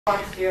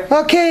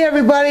Okay,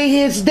 everybody,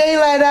 it's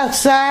daylight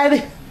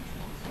outside.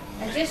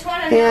 I just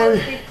want to know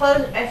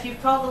if you've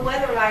called the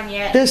weather line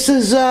yet. This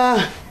is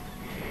the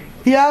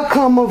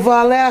outcome of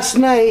last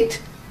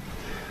night.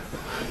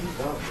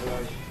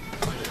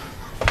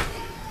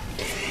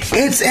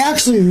 It's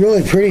actually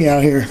really pretty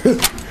out here.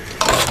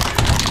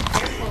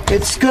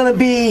 It's gonna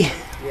be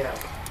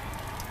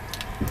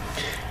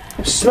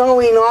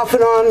snowing off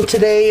and on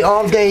today,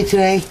 all day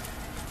today,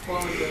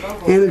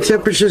 and the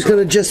temperature's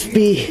gonna just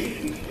be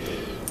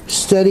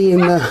steady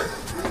in the.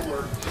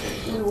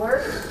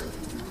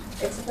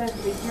 It's supposed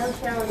to be snow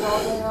showers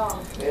all day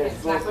long.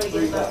 It's not going to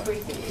get above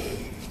freezing.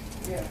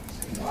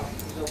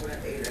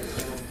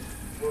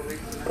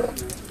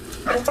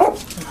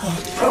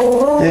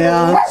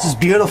 Yeah, this is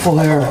beautiful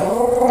here.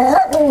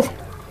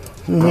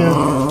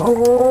 Yeah.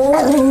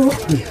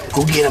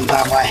 Go get him,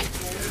 Popeye.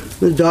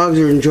 The dogs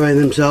are enjoying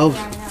themselves.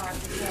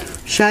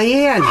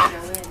 Cheyenne.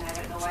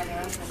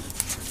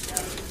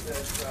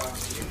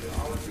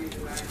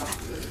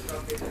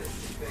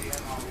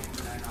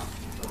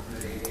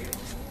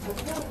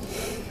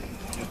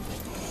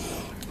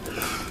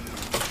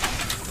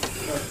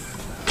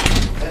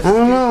 I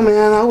don't know,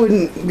 man. I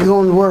wouldn't be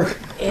going to work.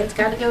 It's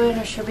got to go in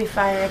or she'll be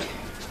fired.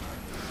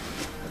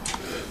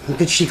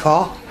 Did she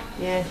call?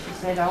 Yeah, she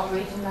said all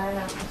reason I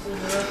don't see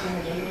her open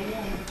at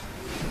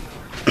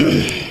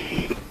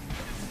 8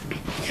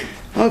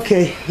 a.m.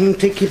 Okay, I'm going to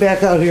take you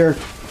back out here.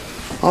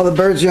 All the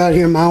birds are out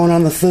here mowing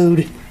on the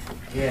food.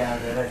 Yeah,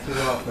 that I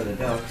threw off for the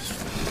ducks.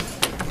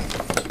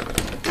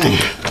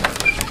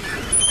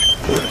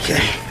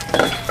 Okay.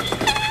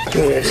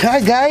 Here it is.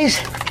 Hi, guys.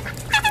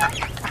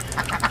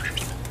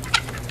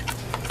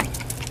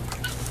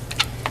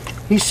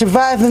 You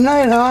survived the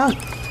night, huh?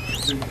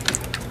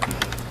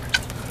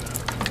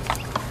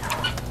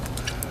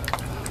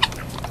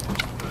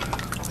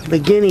 The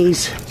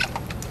guineas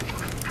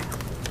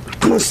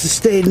must have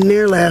stayed in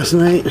there last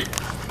night. Yeah,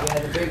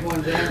 the big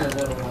ones and the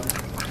little ones.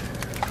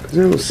 I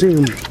don't see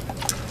them.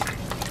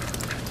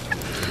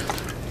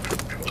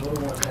 The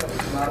little ones haven't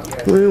come out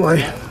yet.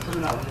 Anyway,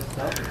 Coming out with this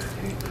stuff.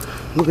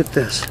 look at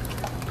this.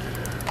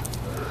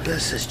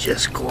 This is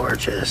just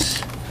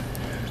gorgeous.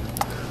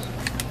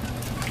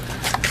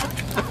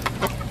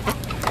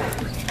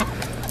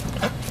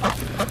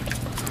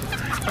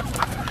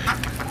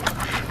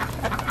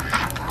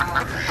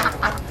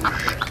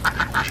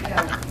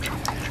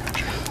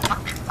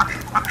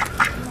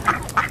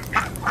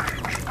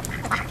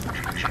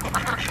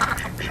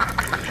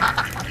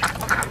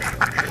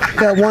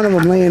 Got one of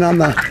them laying on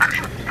the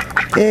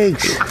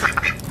eggs. Come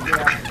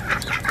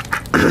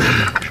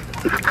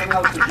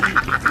out to eat,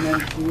 and then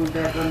she went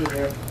back under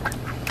there.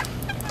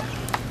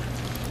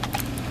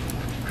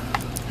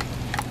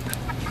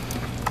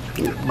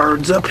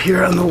 Birds up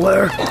here on the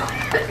water.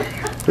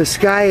 The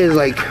sky is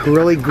like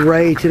really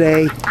gray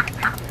today,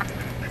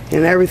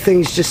 and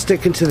everything's just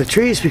sticking to the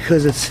trees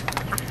because it's.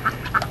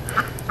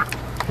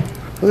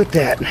 Look at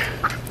that.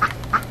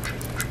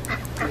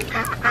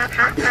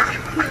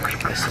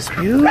 This is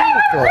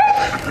beautiful.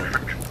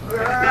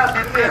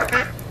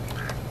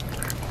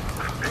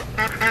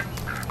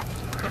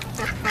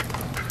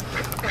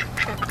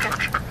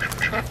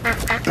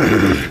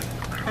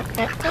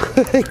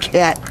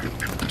 Cat.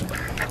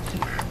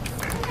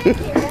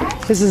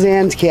 This is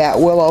Ann's cat,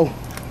 Willow.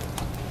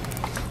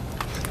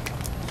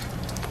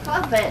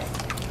 Clovis,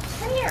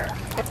 come here.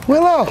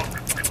 Willow!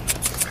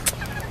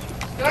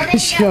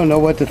 She don't know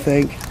what to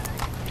think.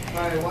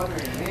 Probably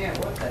wondering, man,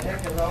 what the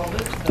heck is all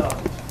this stuff?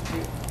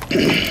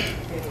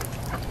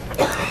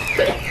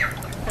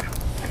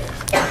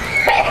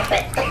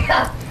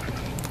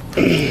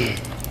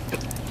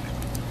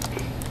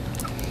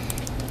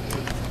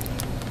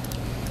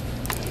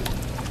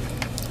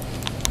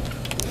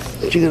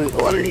 She's gonna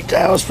go underneath the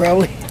house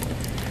probably.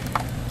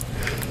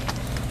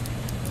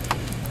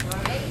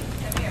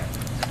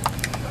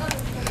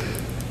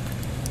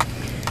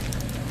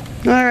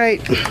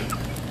 Alright.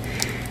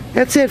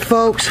 That's it,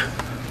 folks.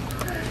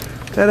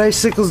 That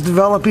icicle's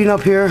developing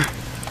up here.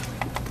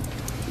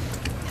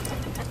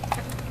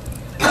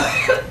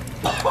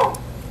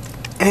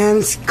 And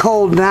it's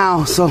cold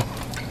now, so.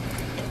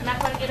 I'm not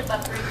going to get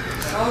above freezing.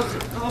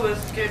 Oh,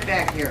 let's get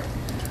back here.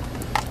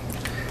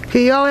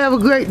 Okay, y'all have a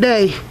great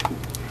day.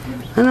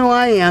 I know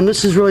I am.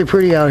 This is really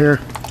pretty out here.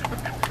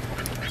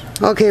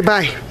 Okay,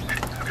 bye.